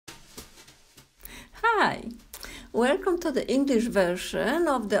Hi! Welcome to the English version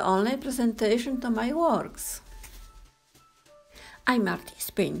of the online presentation to my works. I'm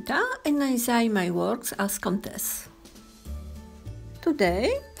artist painter and I design my works as Countess.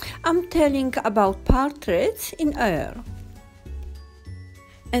 Today I'm telling about portraits in air.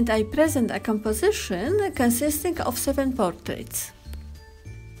 And I present a composition consisting of 7 portraits.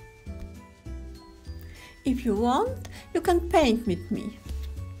 If you want, you can paint with me.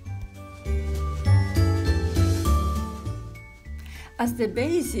 As the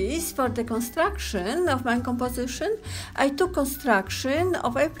basis for the construction of my composition, I took construction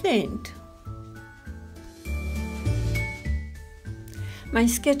of a plane. My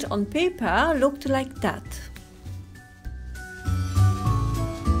sketch on paper looked like that.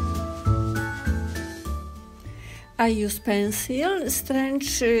 I use pencil strength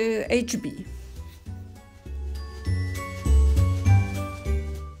HB.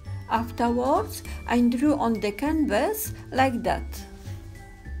 Afterwards, I drew on the canvas like that.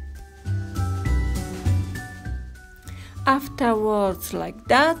 Afterwards, like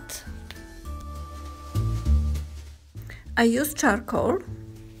that. I use charcoal.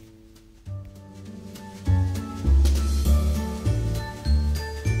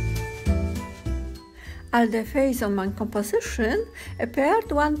 All the faces on my composition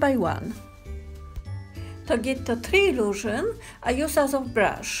appeared one by one. To get the tree illusion, I use as of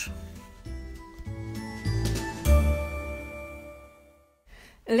brush.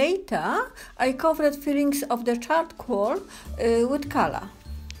 Later, I covered fillings of the charcoal with color.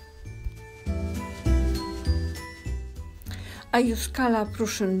 I use color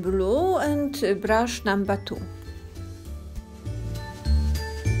Prussian blue and brush number 2.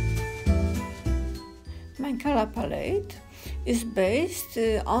 My color palette is based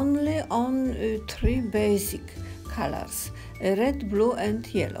only on 3 basic colors, red, blue and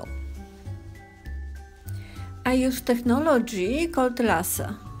yellow. I use technology called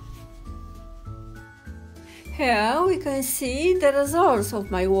laser. Here we can see the results of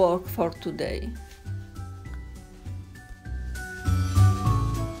my work for today.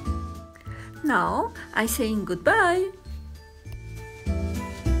 Now I'm saying goodbye.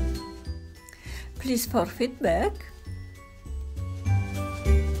 Please for feedback.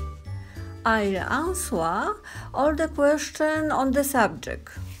 I'll answer all the questions on the subject.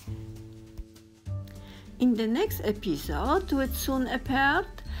 In the next episode, which soon appeared,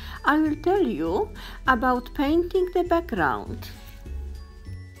 I will tell you about painting the background.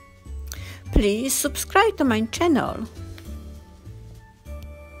 Please subscribe to my channel.